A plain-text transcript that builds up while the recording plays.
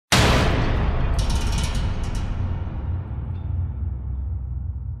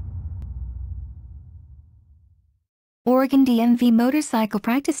Oregon DMV Motorcycle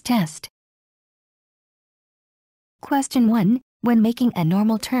Practice Test. Question 1. When making a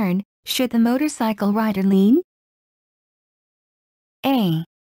normal turn, should the motorcycle rider lean? A.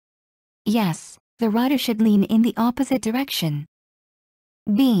 Yes, the rider should lean in the opposite direction.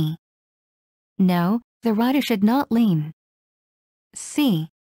 B. No, the rider should not lean. C.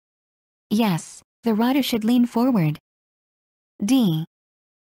 Yes, the rider should lean forward. D.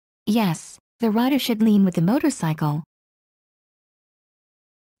 Yes, the rider should lean with the motorcycle.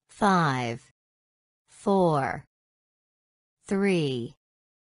 5, 4, 3,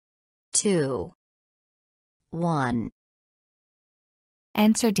 2, 1.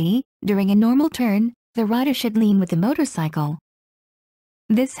 Answer D. During a normal turn, the rider should lean with the motorcycle.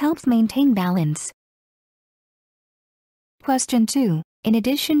 This helps maintain balance. Question 2. In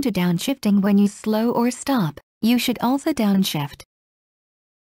addition to downshifting when you slow or stop, you should also downshift.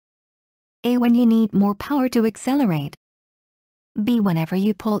 A. When you need more power to accelerate. B. Whenever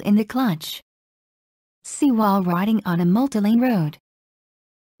you pull in the clutch. C. While riding on a multi-lane road.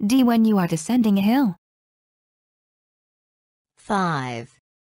 D. When you are descending a hill. 5,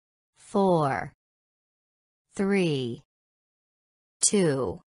 4, 3,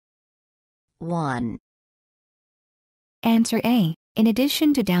 2, 1. Answer A. In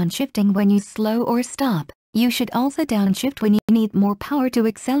addition to downshifting when you slow or stop, you should also downshift when you need more power to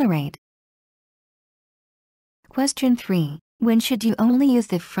accelerate. Question 3. When should you only use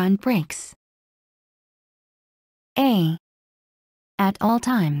the front brakes? A. At all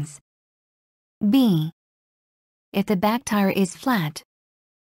times. B. If the back tire is flat.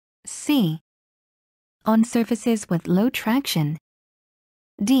 C. On surfaces with low traction.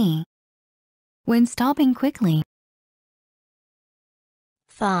 D. When stopping quickly.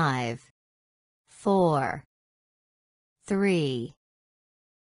 5, 4, 3,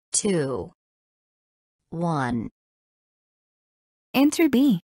 2, 1. Answer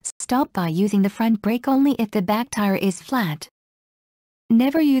B. Stop by using the front brake only if the back tire is flat.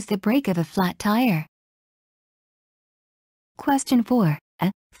 Never use the brake of a flat tire. Question 4.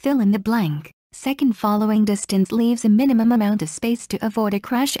 Fill in the blank. Second following distance leaves a minimum amount of space to avoid a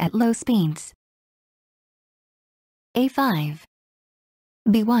crash at low speeds. A5.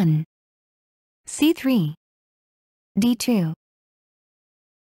 B1. C3. D2.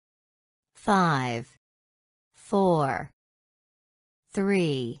 5, 4,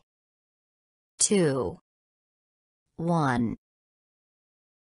 3, 2, 1.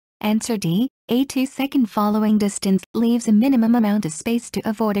 Answer D. A2. Second following distance leaves a minimum amount of space to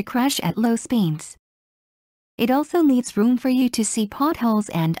avoid a crash at low speeds. It also leaves room for you to see potholes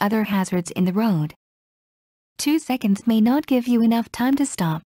and other hazards in the road. 2 seconds may not give you enough time to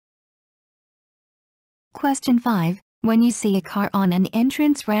stop. Question 5. When you see a car on an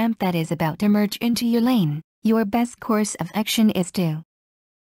entrance ramp that is about to merge into your lane, your best course of action is to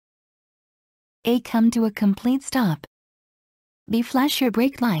A. Come to a complete stop. B. Flash your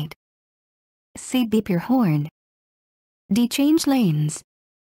brake light. C. Beep your horn. D. Change lanes.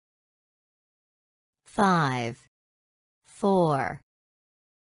 5, 4,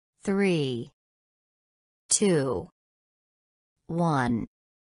 3, 2, 1.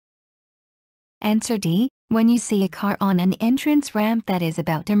 Answer D. When you see a car on an entrance ramp that is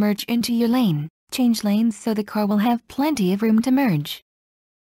about to merge into your lane, change lanes so the car will have plenty of room to merge.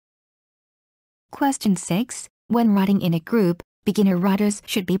 Question 6. When riding in a group, beginner riders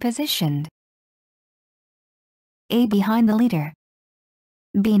should be positioned. A. Behind the leader.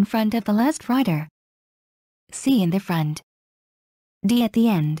 B. In front of the last rider. C. In the front. D. At the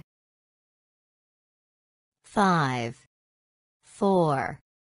end. 5, 4,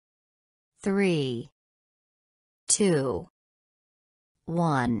 3, 2,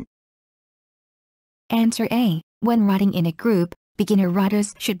 1. Answer A. When riding in a group, beginner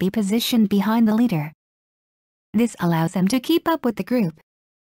riders should be positioned behind the leader. This allows them to keep up with the group.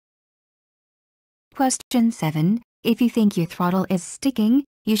 Question 7. If you think your throttle is sticking,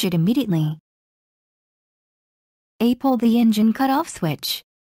 you should immediately A. Pull the engine cutoff switch.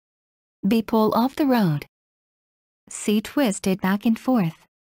 B. Pull off the road. C. Twist it back and forth.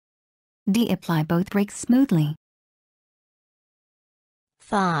 D. Apply both brakes smoothly.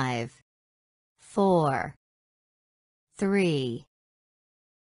 5, 4, 3,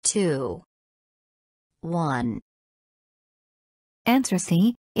 2, 1. Answer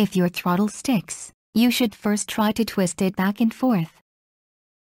C. If your throttle sticks, you should first try to twist it back and forth.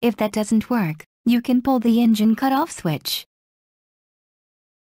 If that doesn't work, you can pull the engine cutoff switch.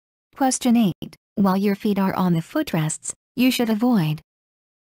 Question 8. While your feet are on the footrests, you should avoid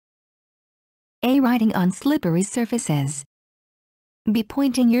A. Riding on slippery surfaces. B.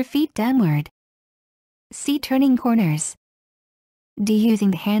 Pointing your feet downward. C. Turning corners. D.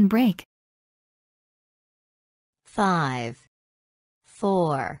 Using the handbrake. 5,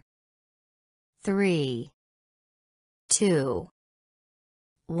 4, 3, 2,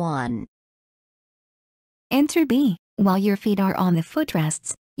 1. Answer B. While your feet are on the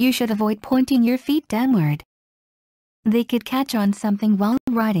footrests, you should avoid pointing your feet downward. They could catch on something while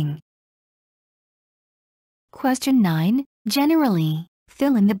riding. Question 9. Generally,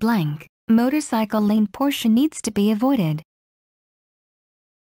 fill in the blank. Motorcycle lane portion needs to be avoided.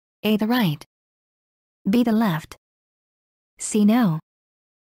 A. The right. B. The left. C. No.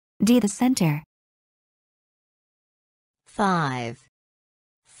 D. The center. 5,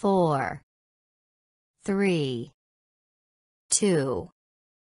 4, 3, 2,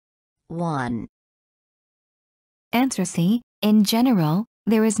 1. Answer C. In general,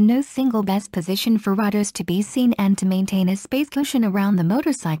 there is no single best position for riders to be seen and to maintain a space cushion around the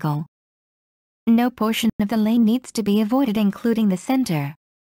motorcycle. No portion of the lane needs to be avoided, including the center.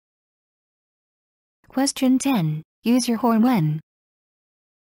 Question 10. Use your horn when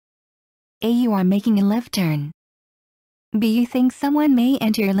A. You are making a left turn. B. You think someone may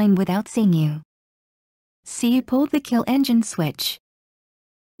enter your lane without seeing you. C. You pulled the kill engine switch.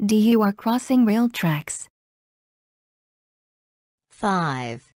 D. You are crossing rail tracks.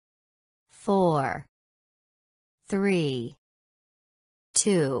 5, 4, 3,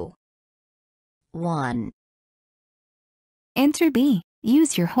 2, 1. Answer B.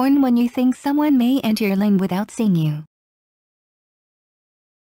 Use your horn when you think someone may enter your lane without seeing you.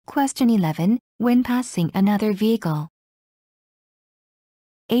 Question 11. When passing another vehicle.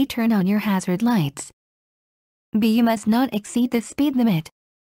 A. Turn on your hazard lights. B. You must not exceed the speed limit.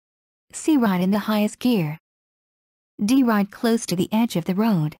 C. Ride in the highest gear. D. Ride close to the edge of the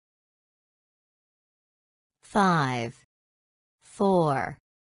road. 5, 4,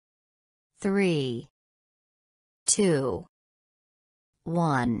 3, 2,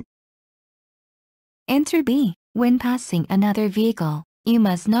 1. Answer B. When passing another vehicle, you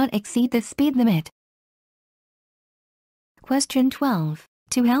must not exceed the speed limit. Question 12.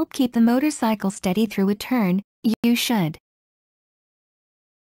 To help keep the motorcycle steady through a turn, you should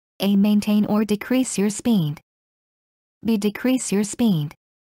A. Maintain or decrease your speed. B. Decrease your speed.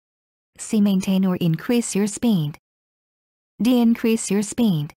 C. Maintain or increase your speed. D. Increase your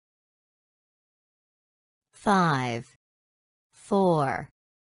speed. 5, 4,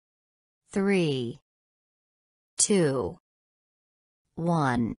 3, 2,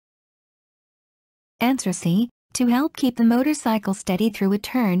 1. Answer C. To help keep the motorcycle steady through a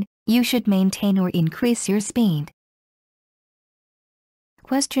turn, you should maintain or increase your speed.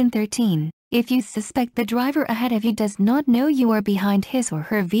 Question 13. If you suspect the driver ahead of you does not know you are behind his or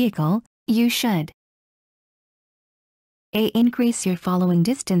her vehicle, you should A. Increase your following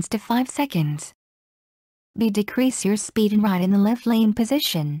distance to 5 seconds. B. Decrease your speed and ride in the left lane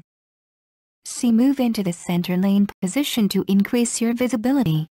position. C. Move into the center lane position to increase your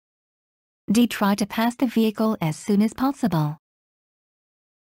visibility. D. Try to pass the vehicle as soon as possible.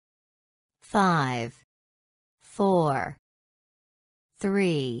 5, 4,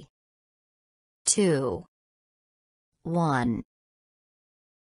 3, 2, 1.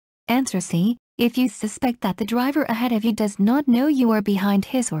 Answer C. If you suspect that the driver ahead of you does not know you are behind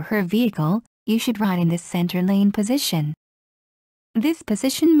his or her vehicle, you should ride in the center lane position. This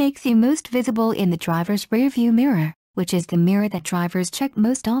position makes you most visible in the driver's rearview mirror, which is the mirror that drivers check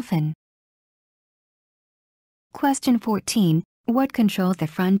most often. Question 14. What controls the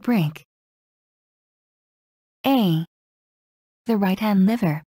front brake? A. The right-hand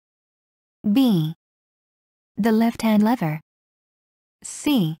lever. B. The left-hand lever.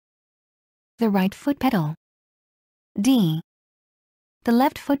 C. The right foot pedal. D. The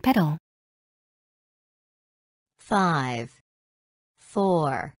left foot pedal. 5,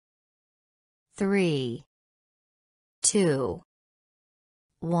 4, 3, 2,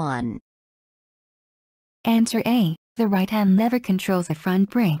 1. Answer A. The right-hand lever controls the front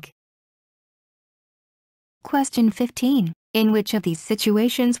brake. Question 15. In which of these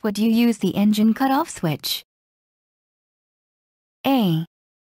situations would you use the engine cutoff switch? A.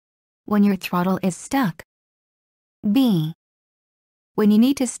 When your throttle is stuck. B. When you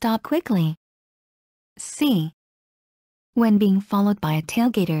need to stop quickly. C. When being followed by a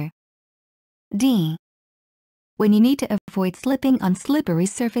tailgater. D. When you need to avoid slipping on slippery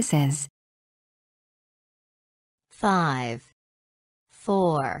surfaces. 5,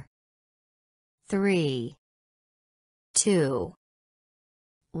 4, 3, 2,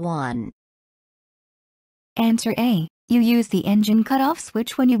 1. Answer A. You use the engine cutoff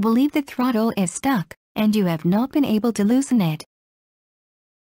switch when you believe the throttle is stuck, and you have not been able to loosen it.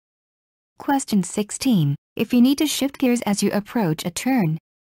 Question 16. If you need to shift gears as you approach a turn.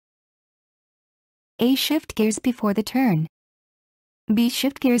 A. Shift gears before the turn. B.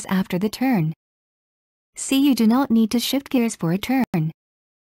 Shift gears after the turn. C. You do not need to shift gears for a turn.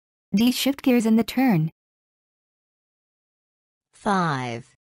 D. Shift gears in the turn. 5,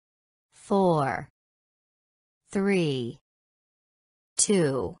 4, 3,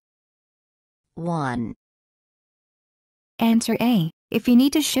 2, 1. Answer A. If you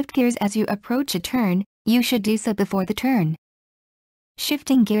need to shift gears as you approach a turn, you should do so before the turn.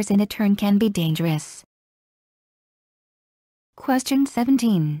 Shifting gears in a turn can be dangerous. Question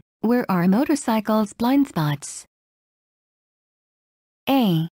 17. Where are a motorcycle's blind spots?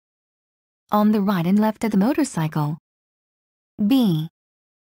 A. On the right and left of the motorcycle. B.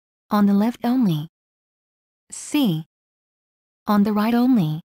 On the left only. C. On the right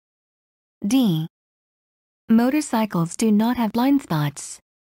only. D. Motorcycles do not have blind spots.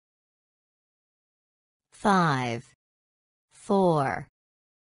 5, 4,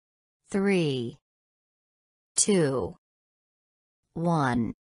 3, 2,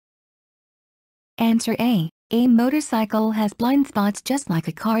 1. Answer A. A motorcycle has blind spots just like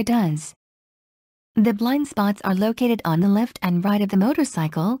a car does. The blind spots are located on the left and right of the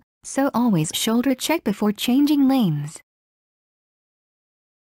motorcycle, so always shoulder check before changing lanes.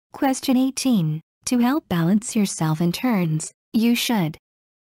 Question 18. To help balance yourself in turns, you should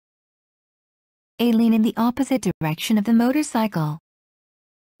A. Lean in the opposite direction of the motorcycle.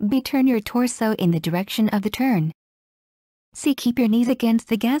 B. Turn your torso in the direction of the turn. C. Keep your knees against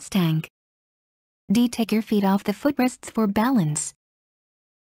the gas tank. D. Take your feet off the footrests for balance.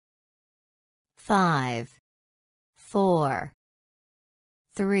 5, 4,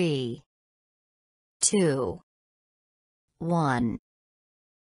 3, 2, 1.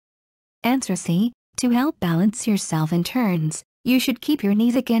 Answer C. To help balance yourself in turns, you should keep your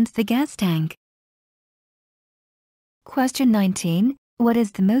knees against the gas tank. Question 19. What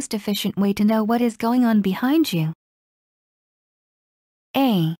is the most efficient way to know what is going on behind you?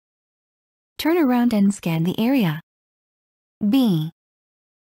 A. Turn around and scan the area. B.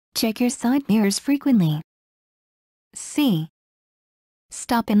 Check your side mirrors frequently. C.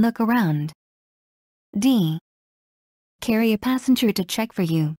 Stop and look around. D. Carry a passenger to check for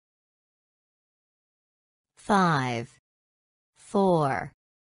you. 5, 4,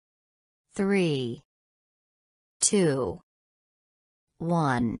 3, 2,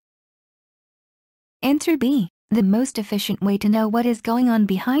 1. Answer B. The most efficient way to know what is going on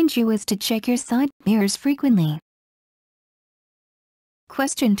behind you is to check your side mirrors frequently.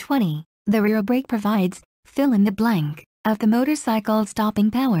 Question 20. The rear brake provides, fill in the blank, of the motorcycle's stopping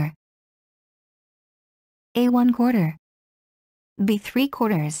power. A. 1/4. B.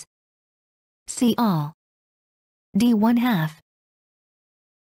 3/4. C. All. D. 1/2.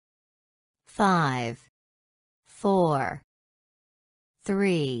 5, 4,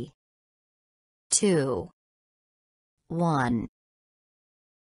 3, 2, 1.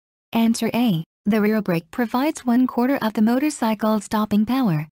 Answer A. The rear brake provides 1/4 of the motorcycle's stopping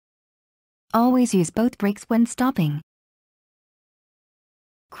power. Always use both brakes when stopping.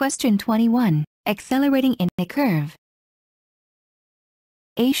 Question 21. Accelerating in a curve.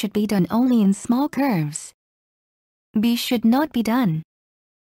 A. Should be done only in small curves. B. Should not be done.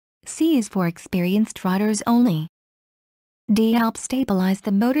 C is for experienced riders only. D helps stabilize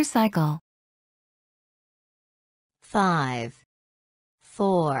the motorcycle. 5,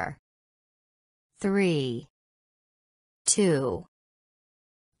 4, 3, 2,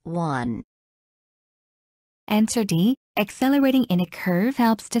 1. Answer D. Accelerating in a curve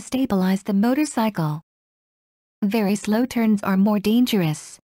helps to stabilize the motorcycle. Very slow turns are more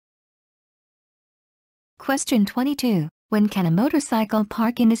dangerous. Question 22. When can a motorcycle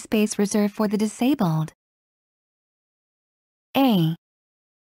park in a space reserved for the disabled? A.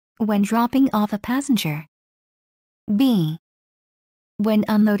 When dropping off a passenger. B. When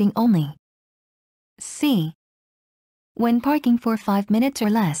unloading only. C. When parking for 5 minutes or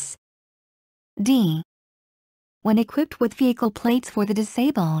less. D. When equipped with vehicle plates for the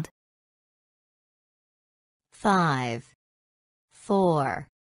disabled. 5, 4,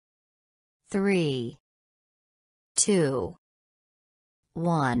 3, 2,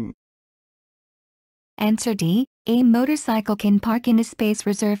 1. Answer D. A motorcycle can park in a space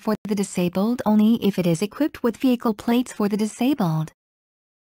reserved for the disabled only if it is equipped with vehicle plates for the disabled.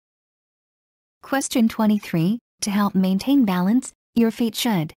 Question 23. To help maintain balance, your feet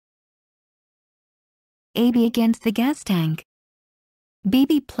should A. Be against the gas tank. B.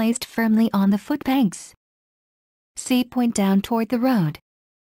 Be placed firmly on the foot pegs. C. Point down toward the road.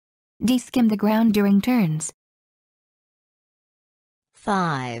 D. Skim the ground during turns.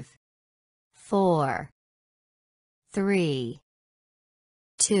 5, 4, 3,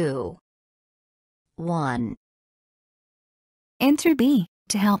 2, 1. Answer B.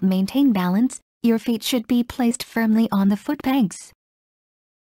 To help maintain balance, your feet should be placed firmly on the foot pegs.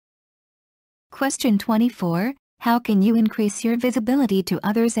 Question 24. How can you increase your visibility to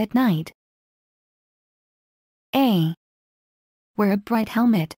others at night? A. Wear a bright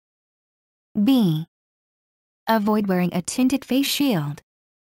helmet. B. Avoid wearing a tinted face shield.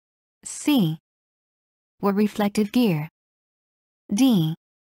 C. Wear reflective gear. D.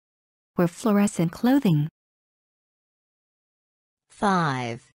 Wear fluorescent clothing.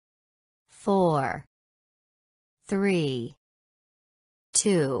 5, 4, 3,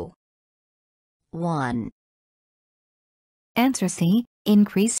 2, 1. Answer C.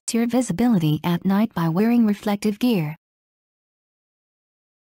 Increase your visibility at night by wearing reflective gear.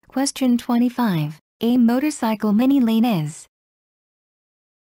 Question 25. A motorcycle mini lane is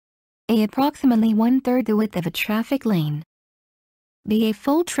A. Approximately 1/3 the width of a traffic lane. B. A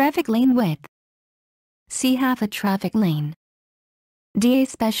full traffic lane width. C. Half a traffic lane. D. A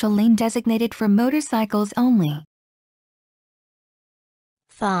special lane designated for motorcycles only.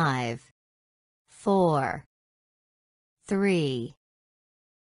 5, 4, 3,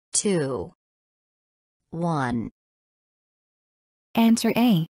 2, 1. Answer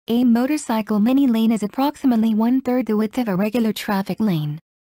A. A motorcycle mini lane is approximately 1/3 the width of a regular traffic lane.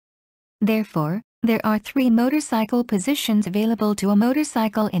 Therefore, there are 3 motorcycle positions available to a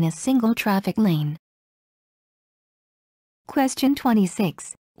motorcycle in a single traffic lane. Question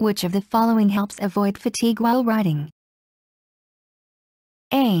 26. Which of the following helps avoid fatigue while riding?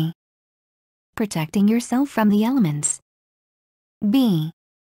 A. Protecting yourself from the elements. B.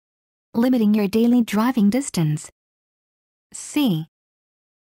 Limiting your daily driving distance. C.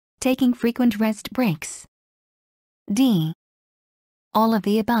 Taking frequent rest breaks. D. All of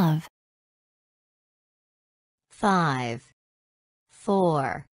the above. 5,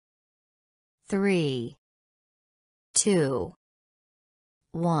 4, 3, 2,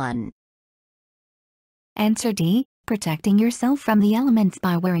 1. Answer D. Protecting yourself from the elements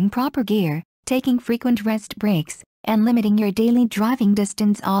by wearing proper gear, taking frequent rest breaks, and limiting your daily driving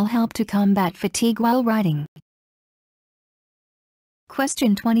distance all help to combat fatigue while riding.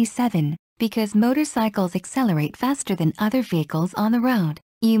 Question 27. Because motorcycles accelerate faster than other vehicles on the road,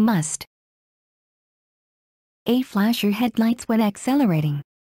 you must A. Flash your headlights when accelerating.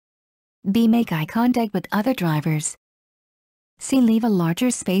 B. Make eye contact with other drivers. C. Leave a larger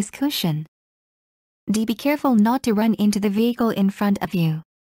space cushion. D. Be careful not to run into the vehicle in front of you.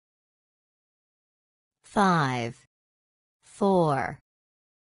 5, 4,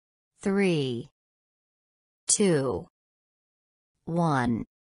 3, 2, 1.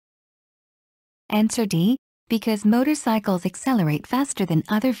 Answer D. Because motorcycles accelerate faster than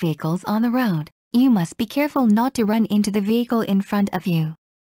other vehicles on the road, you must be careful not to run into the vehicle in front of you.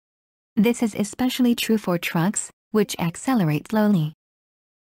 This is especially true for trucks, which accelerate slowly.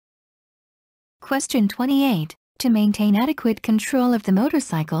 Question 28. To maintain adequate control of the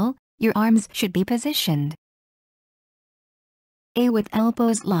motorcycle, your arms should be positioned A. With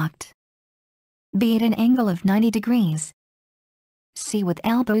elbows locked. B. At an angle of 90 degrees. C. With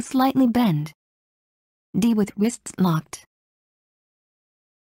elbows slightly bent. D. With wrists locked.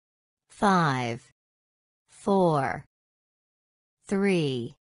 5, 4,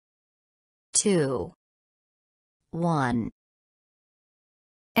 3, 2, 1.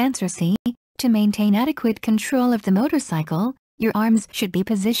 Answer C. To maintain adequate control of the motorcycle, your arms should be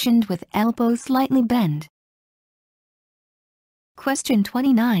positioned with elbows slightly bent. Question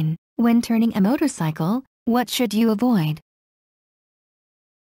 29. When turning a motorcycle, what should you avoid?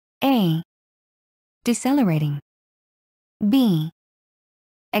 A. Decelerating. B.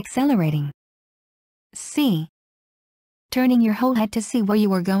 Accelerating. C. Turning your whole head to see where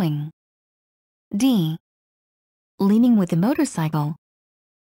you are going. D. Leaning with the motorcycle.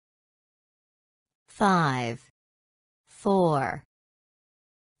 5, 4,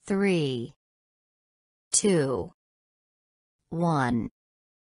 3, 2, 1.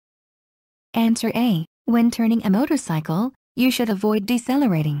 Answer A. When turning a motorcycle, you should avoid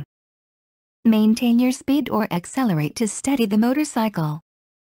decelerating. Maintain your speed or accelerate to steady the motorcycle.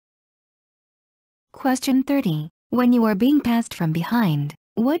 Question 30. When you are being passed from behind,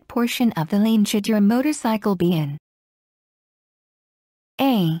 what portion of the lane should your motorcycle be in?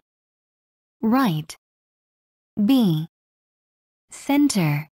 A. Right. B.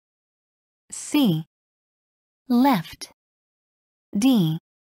 Center. C. Left. D.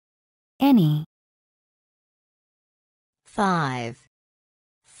 Any. 5,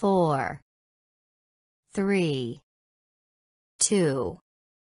 4, 3, 2,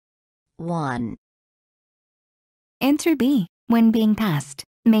 1. Answer B. When being passed,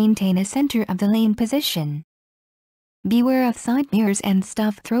 maintain a center of the lane position. Beware of side mirrors and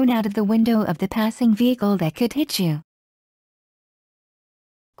stuff thrown out of the window of the passing vehicle that could hit you.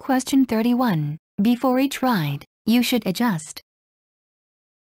 Question 31. Before each ride, you should adjust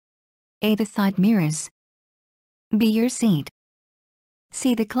A. The side mirrors, B. Your seat,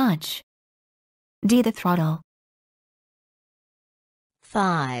 C. The clutch, D. The throttle.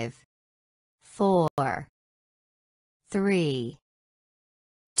 5, 4, 3,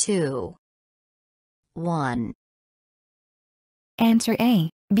 2, 1. Answer A.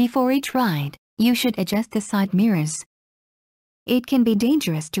 Before each ride, you should adjust the side mirrors. It can be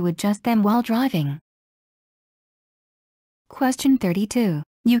dangerous to adjust them while driving. Question 32.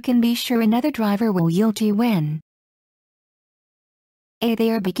 You can be sure another driver will yield to you when A.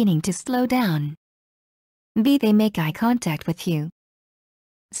 They are beginning to slow down, B. They make eye contact with you,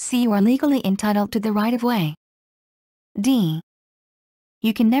 C. You are legally entitled to the right-of-way, D.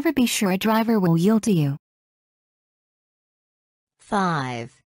 You can never be sure a driver will yield to you.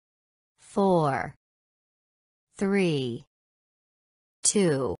 5, 4, 3,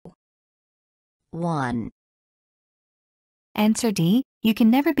 2, 1. Answer D. You can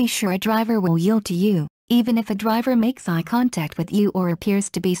never be sure a driver will yield to you, even if a driver makes eye contact with you or appears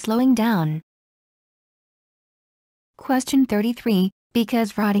to be slowing down. Question 33.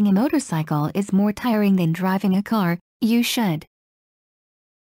 Because riding a motorcycle is more tiring than driving a car, you should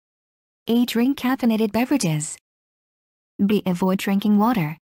A. Drink caffeinated beverages, B. Avoid drinking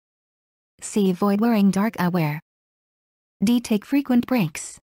water, C. Avoid wearing dark eyewear, D. Take frequent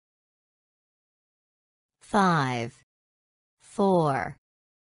breaks. 5, 4,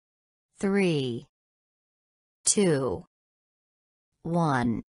 3, 2,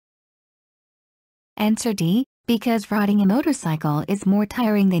 1. Answer D. Because riding a motorcycle is more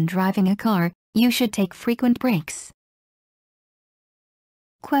tiring than driving a car, you should take frequent breaks.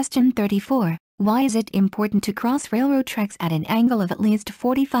 Question 34. Why is it important to cross railroad tracks at an angle of at least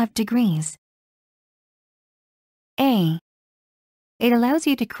 45 degrees? A. It allows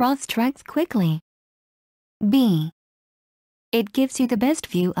you to cross tracks quickly. B. It gives you the best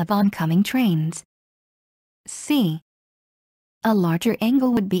view of oncoming trains. C. A larger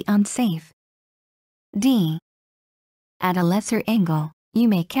angle would be unsafe. D. At a lesser angle, you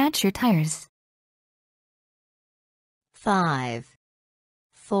may catch your tires. 5,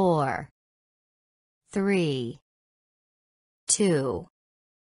 4, 3, 2,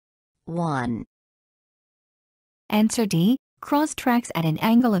 1. Answer D. Cross tracks at an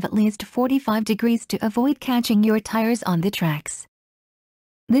angle of at least 45 degrees to avoid catching your tires on the tracks.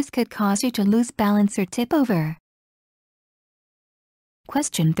 This could cause you to lose balance or tip over.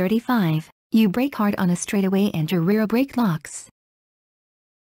 Question 35. You brake hard on a straightaway and your rear brake locks.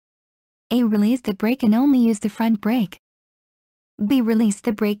 A. Release the brake and only use the front brake. B. Release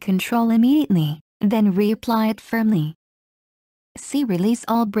the brake control immediately, then reapply it firmly. C. Release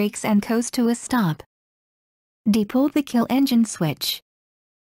all brakes and coast to a stop. D. Pull the kill engine switch.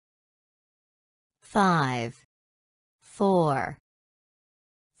 5, 4,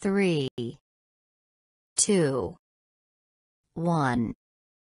 3, 2, 1.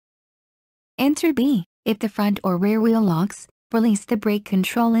 Answer B. If the front or rear wheel locks, release the brake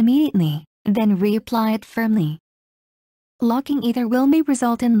control immediately, then reapply it firmly. Locking either wheel may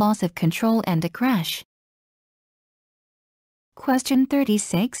result in loss of control and a crash. Question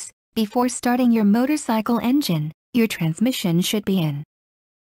 36. Before starting your motorcycle engine, your transmission should be in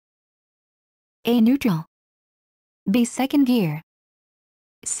A. Neutral, B. Second gear,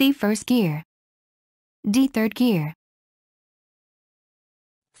 C. First gear, D. Third gear.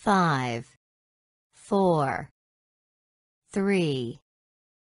 5, 4, 3,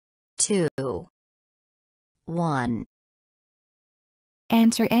 2, 1.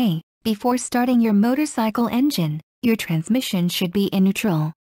 Answer A. Before starting your motorcycle engine, your transmission should be in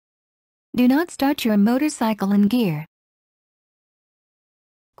neutral. Do not start your motorcycle in gear.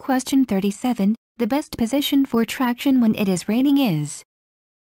 Question 37. The best position for traction when it is raining is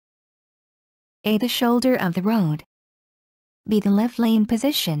A. The shoulder of the road, B. The left lane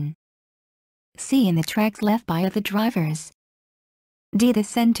position, C. In the tracks left by other drivers, D. The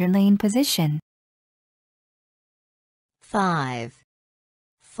center lane position. 5,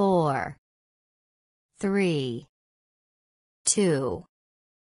 4, 3, 2,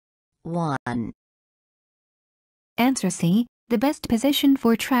 1. Answer C. The best position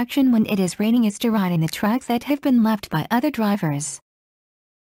for traction when it is raining is to ride in the tracks that have been left by other drivers.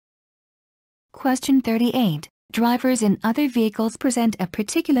 Question 38. Drivers in other vehicles present a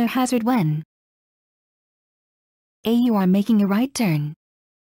particular hazard when A. You are making a right turn,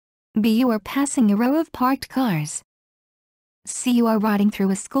 B. You are passing a row of parked cars. C. You are riding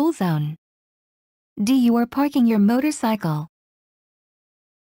through a school zone. D. You are parking your motorcycle.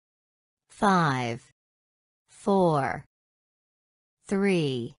 5, 4,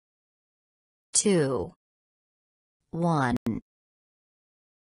 3, 2, 1.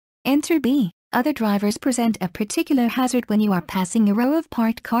 Answer B. Other drivers present a particular hazard when you are passing a row of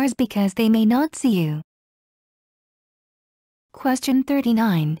parked cars because they may not see you. Question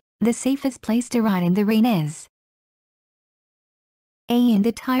 39. The safest place to ride in the rain is A. In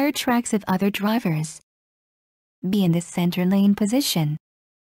the tire tracks of other drivers. B. In the center lane position.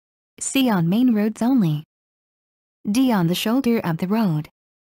 C. On main roads only. D. On the shoulder of the road.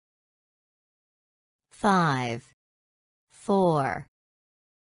 5, 4,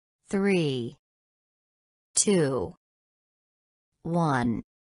 3, 2, 1.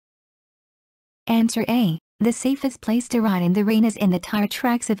 Answer A. The safest place to ride in the rain is in the tire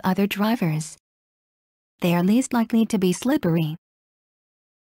tracks of other drivers. They are least likely to be slippery.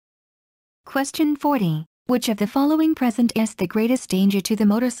 Question 40. Which of the following present is the greatest danger to the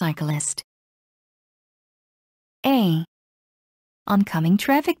motorcyclist? A. Oncoming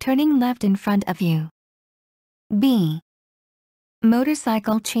traffic turning left in front of you. B.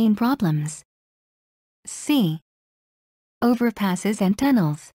 Motorcycle chain problems. C. Overpasses and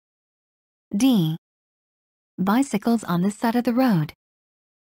tunnels. D. Bicycles on the side of the road.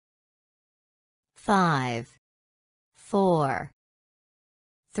 5, 4,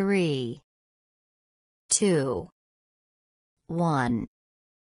 3, 2, 1.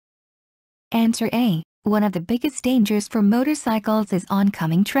 Answer A. One of the biggest dangers for motorcycles is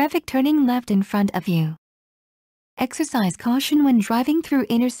oncoming traffic turning left in front of you. Exercise caution when driving through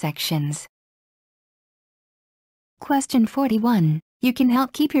intersections. Question 41. You can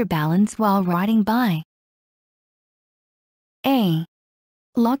help keep your balance while riding by. A.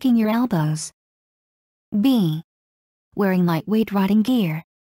 Locking your elbows. B. Wearing lightweight riding gear.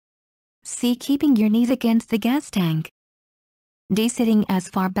 C. Keeping your knees against the gas tank. D. Sitting as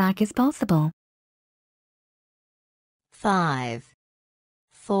far back as possible. 5,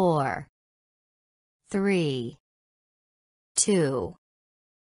 4, 3, 2,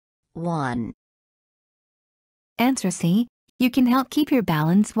 1. Answer C. You can help keep your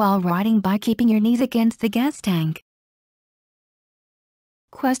balance while riding by keeping your knees against the gas tank.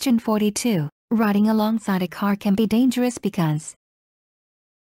 Question 42. Riding alongside a car can be dangerous because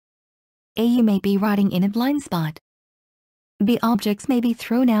A. You may be riding in a blind spot. B. Objects may be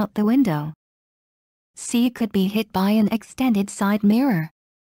thrown out the window. C. You could be hit by an extended side mirror.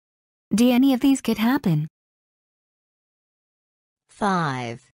 D. Any of these could happen.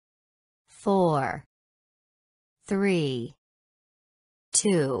 5, 4, 3,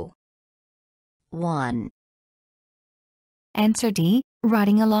 2, 1. Answer D.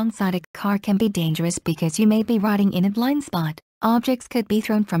 Riding alongside a car can be dangerous because you may be riding in a blind spot. Objects could be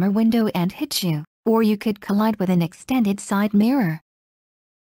thrown from a window and hit you, or you could collide with an extended side mirror.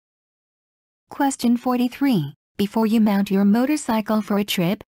 Question 43. Before you mount your motorcycle for a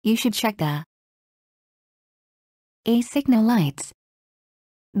trip, you should check the A. Signal lights.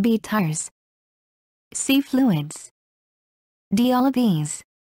 B. Tires. C. Fluids. D. All of these.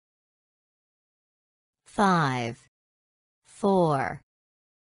 5, 4,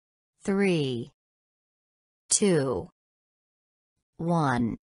 3, 2,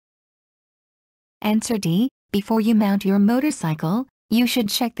 1. Answer D. Before you mount your motorcycle, you should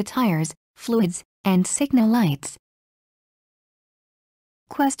check the tires, fluids, and signal lights.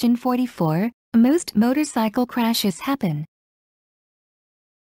 Question 44. Most motorcycle crashes happen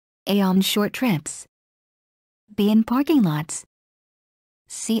A. On short trips. B. In parking lots.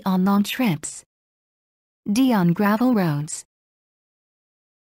 C. On long trips. D. On gravel roads.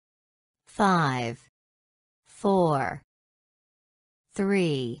 5, 4,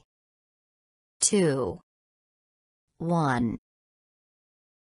 3, 2, 1.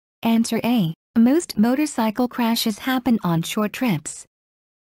 Answer A. Most motorcycle crashes happen on short trips.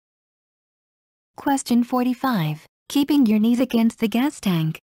 Question 45. Keeping your knees against the gas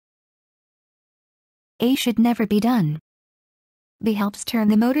tank. A. Should never be done. B. Helps turn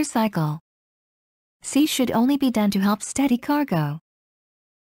the motorcycle. C. Should only be done to help steady cargo.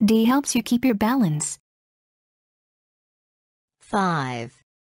 D. Helps you keep your balance. 5,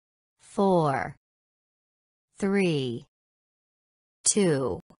 4, 3,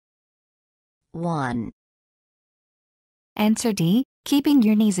 2, 1. Answer D. Keeping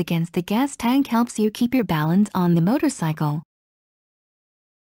your knees against the gas tank helps you keep your balance on the motorcycle.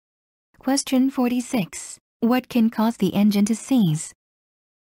 Question 46. What can cause the engine to seize?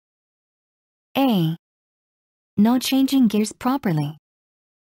 A. Not changing gears properly.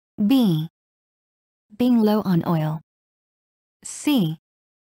 B. Being low on oil. C.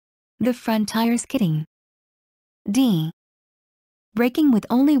 The front tire skidding. D. Braking with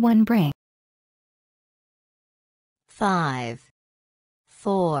only one brake. 5,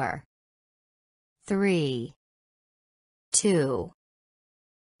 4, 3, 2,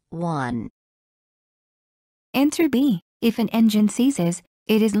 1. Answer B. If an engine seizes,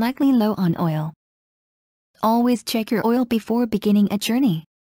 it is likely low on oil. Always check your oil before beginning a journey.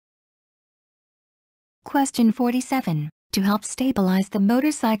 Question 47. To help stabilize the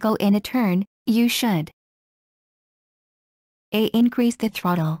motorcycle in a turn, you should A. Increase the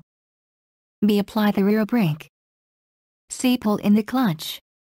throttle. B. Apply the rear brake. C. Pull in the clutch.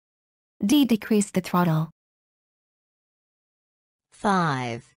 D. Decrease the throttle.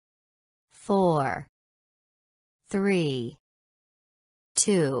 5, 4, 3,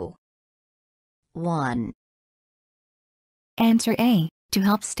 2, 1. Answer A. To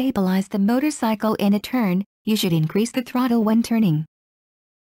help stabilize the motorcycle in a turn, you should increase the throttle when turning.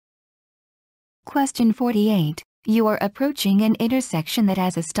 Question 48. You are approaching an intersection that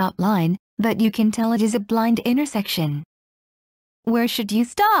has a stop line, but you can tell it is a blind intersection. Where should you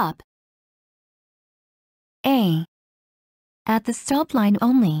stop? A. At the stop line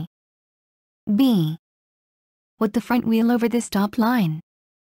only. B. With the front wheel over the stop line.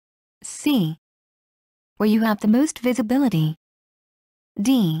 C. Where you have the most visibility.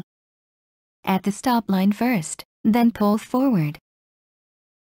 D. At the stop line first, then pull forward.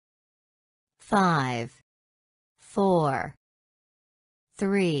 5, 4,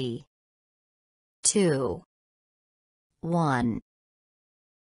 3, 2, 1.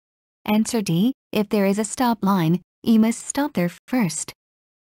 Answer D. If there is a stop line, you must stop there first.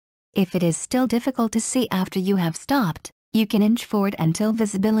 If it is still difficult to see after you have stopped, you can inch forward until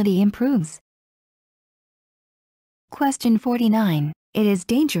visibility improves. Question 49. It is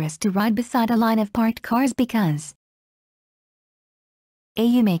dangerous to ride beside a line of parked cars because A.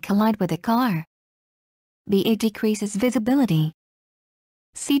 You may collide with a car. B. It decreases visibility.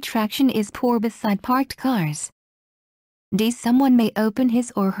 C. Traction is poor beside parked cars. D. Someone may open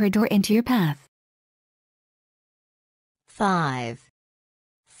his or her door into your path. 5,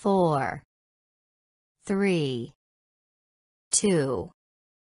 4, 3, 2,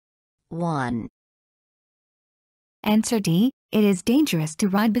 1. Answer D. It is dangerous to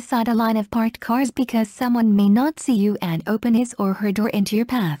ride beside a line of parked cars because someone may not see you and open his or her door into your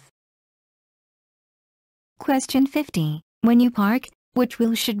path. Question 50. When you park, which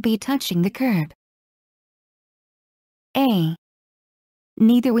wheel should be touching the curb? A.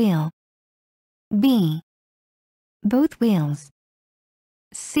 Neither wheel. B. Both wheels.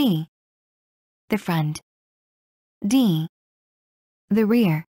 C. The front. D. The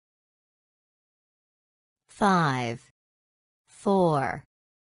rear. 5, 4,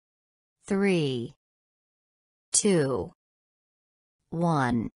 3, 2,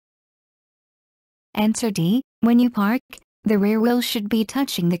 1. Answer D. When you park, the rear wheel should be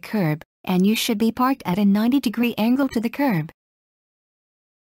touching the curb, and you should be parked at a 90-degree angle to the curb.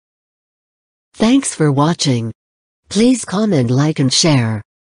 Thanks for watching. Please comment, like and share.